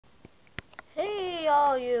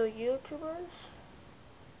all you YouTubers.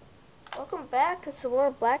 Welcome back to some more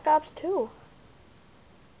Black Ops 2.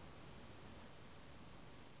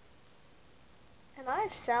 And I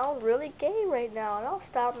sound really gay right now, and I'll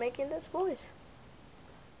stop making this voice.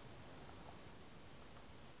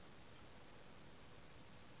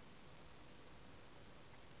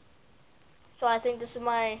 So I think this is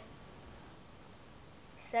my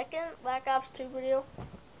second Black Ops 2 video.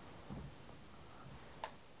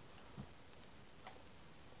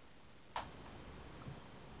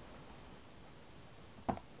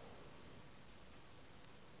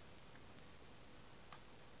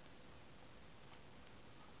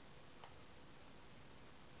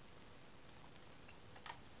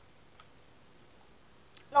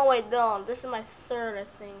 No, wait, no, this is my third, I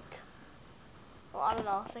think. Well, I don't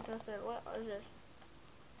know, second or third. What is this?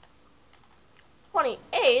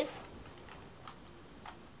 28th?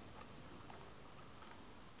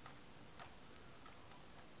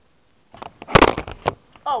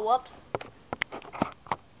 Oh, whoops.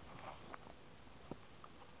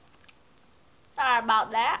 Sorry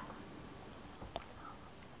about that.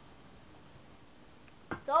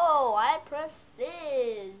 So, I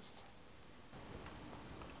prestiged.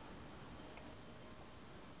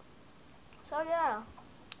 So, yeah.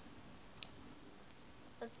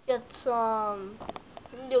 Let's get some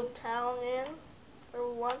Nuketown in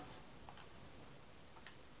for once.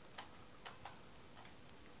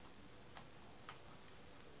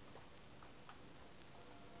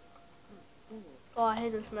 Oh, I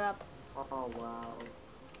hate this map. Oh, wow.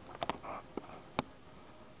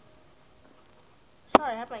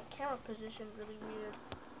 Sorry, I have my camera position really weird.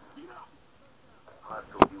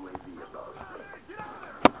 Hostile UAV above.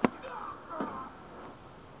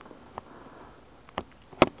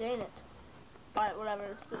 Dang it. Alright, whatever,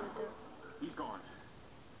 let's do it there. He's gone.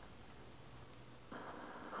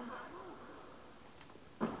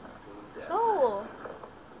 So,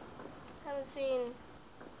 haven't seen,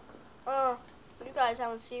 you guys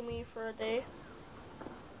haven't seen me for a day.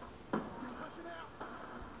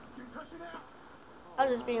 I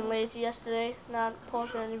was just being lazy yesterday, not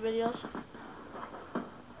posting any videos.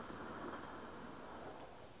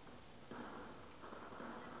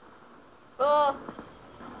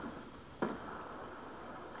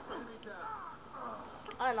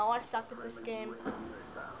 I don't know, I suck at this game.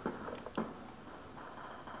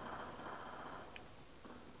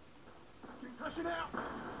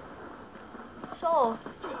 So,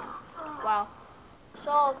 wow.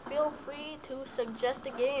 So, feel free to suggest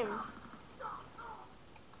a game.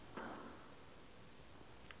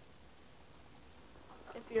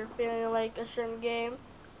 If you're feeling like a certain game.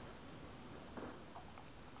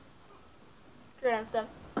 Grand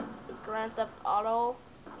Theft Auto.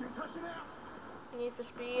 Need for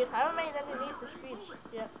Speed. I haven't made any Need for Speeds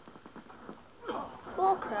yet.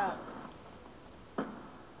 Bull crap.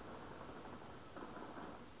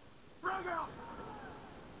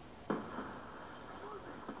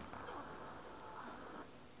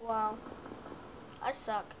 Wow. I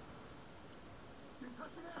suck.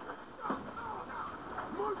 Oh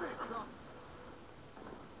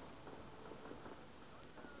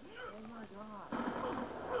my god.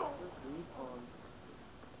 This respawn.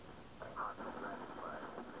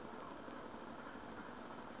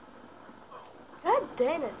 God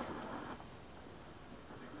damn it.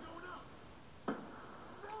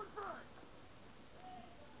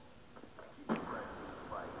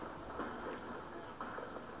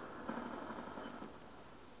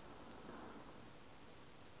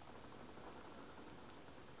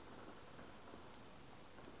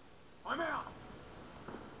 I'm out.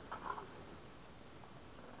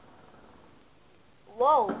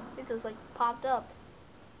 Whoa, it just like popped up.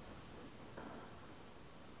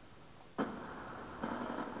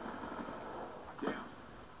 Down.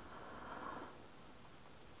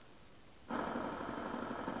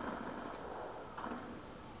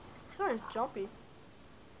 This one is jumpy.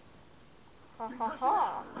 Ha ha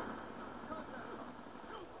ha.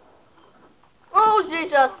 Oh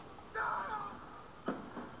Jesus!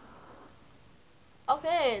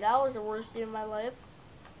 Okay, that was the worst day of my life.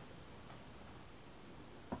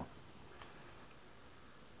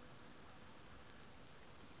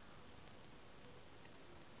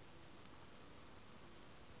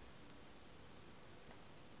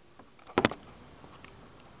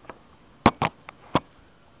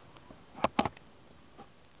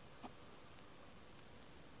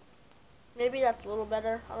 Maybe that's a little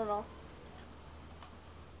better. I don't know.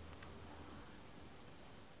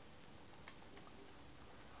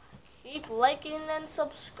 Keep liking and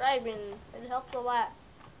subscribing. It helps a lot.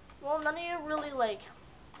 Well, none of you really like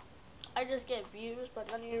I just get views, but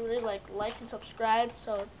none of you really like and subscribe,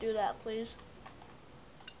 so do that, please.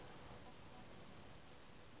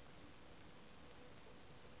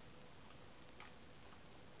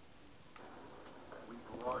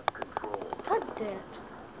 We've lost control. God damn it.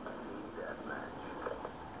 Team deathmatch.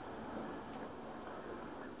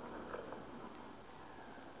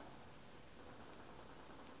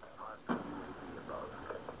 Hostile UAV above.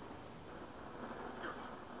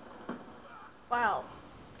 Wow.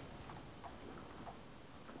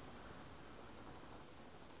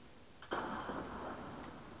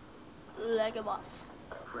 Legomas.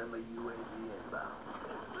 Friendly UAV inbound.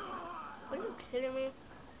 Are you kidding me?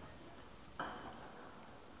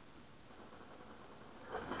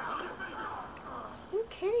 Are you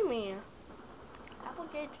kidding me?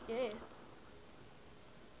 Applegate's gay.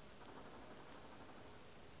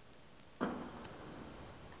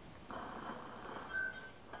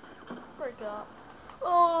 Break up.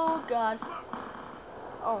 Oh god.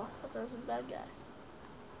 Oh, I thought that was a bad guy.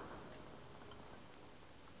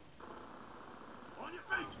 On your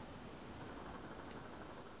feet.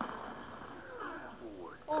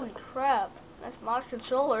 Holy crap. That's mod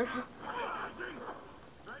controller.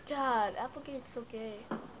 God, Applegate's so gay.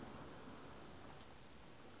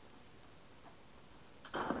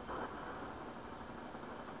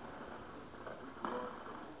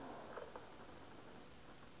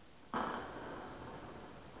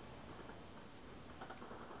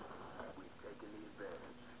 We've taken the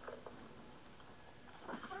advantage.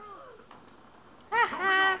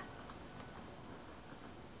 Haha.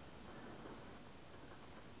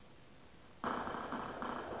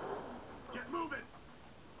 Get moving.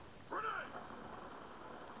 Grenade.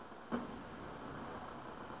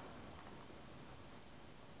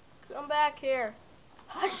 Come back here.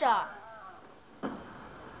 Husha.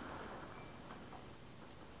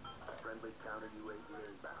 Friendly counter UAV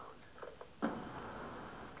inbound.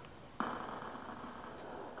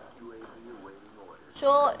 UAV awaiting orders. So,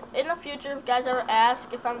 in the future, if you guys ever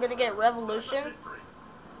ask if I'm gonna get Revolution,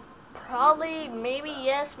 probably, maybe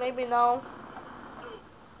yes, maybe no.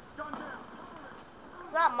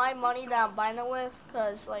 It's not my money that I'm buying it with,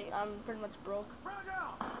 cause like I'm pretty much broke.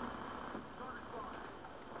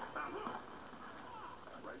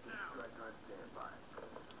 Lightning strike on standby.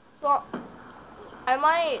 Well, I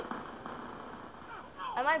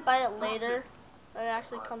might buy it later when it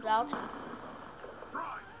actually comes out. MQ-27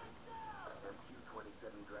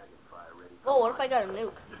 Dragonfire ready for Whoa, what if I got a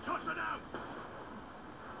nuke?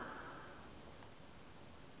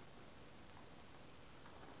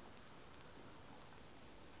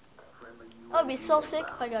 friendly That would be so UAV sick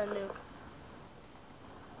if I got a nuke.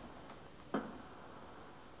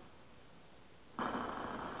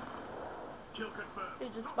 Kill confirmed.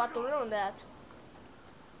 He's just about to ruin that.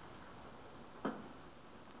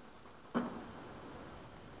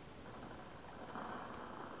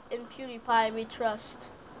 In PewDiePie we trust.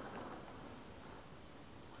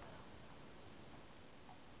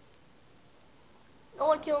 No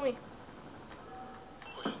one kill me.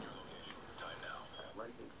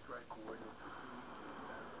 Lightning strike coordinates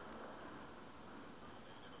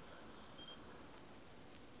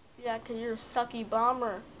received. Yeah, 'cause you're a sucky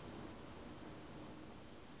bomber.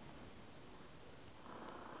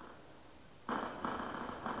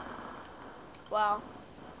 Wow.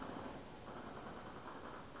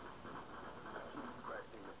 Keep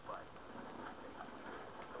pressing the fight.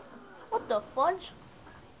 What the fudge?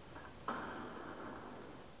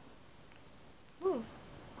 Hmm.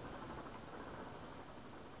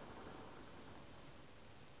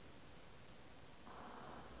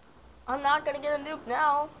 I'm not gonna get a nuke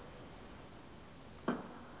now.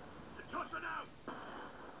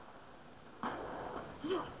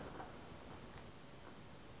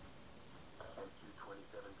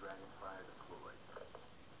 MQ-27 Dragonfire deployed.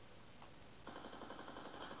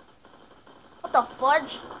 What the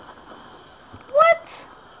fudge? What?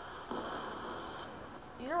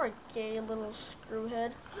 You're a gay little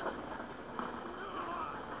screwhead.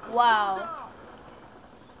 Wow.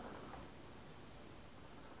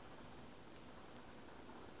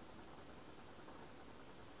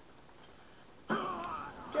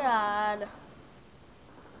 God.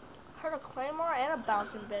 Heard a claymore and a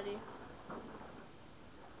bouncing Betty.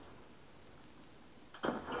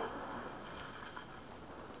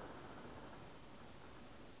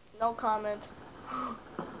 No comment.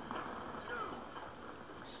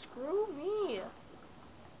 Screw me.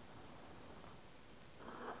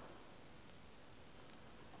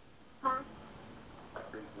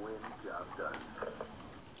 Big win, job done.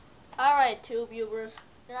 Alright, tube viewers.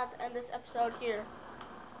 Gonna have to end this episode here.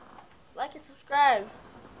 Like and subscribe.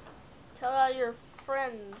 Tell all your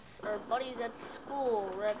friends or buddies at school,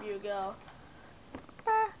 wherever you go.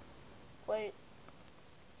 Ah, wait.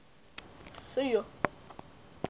 See ya.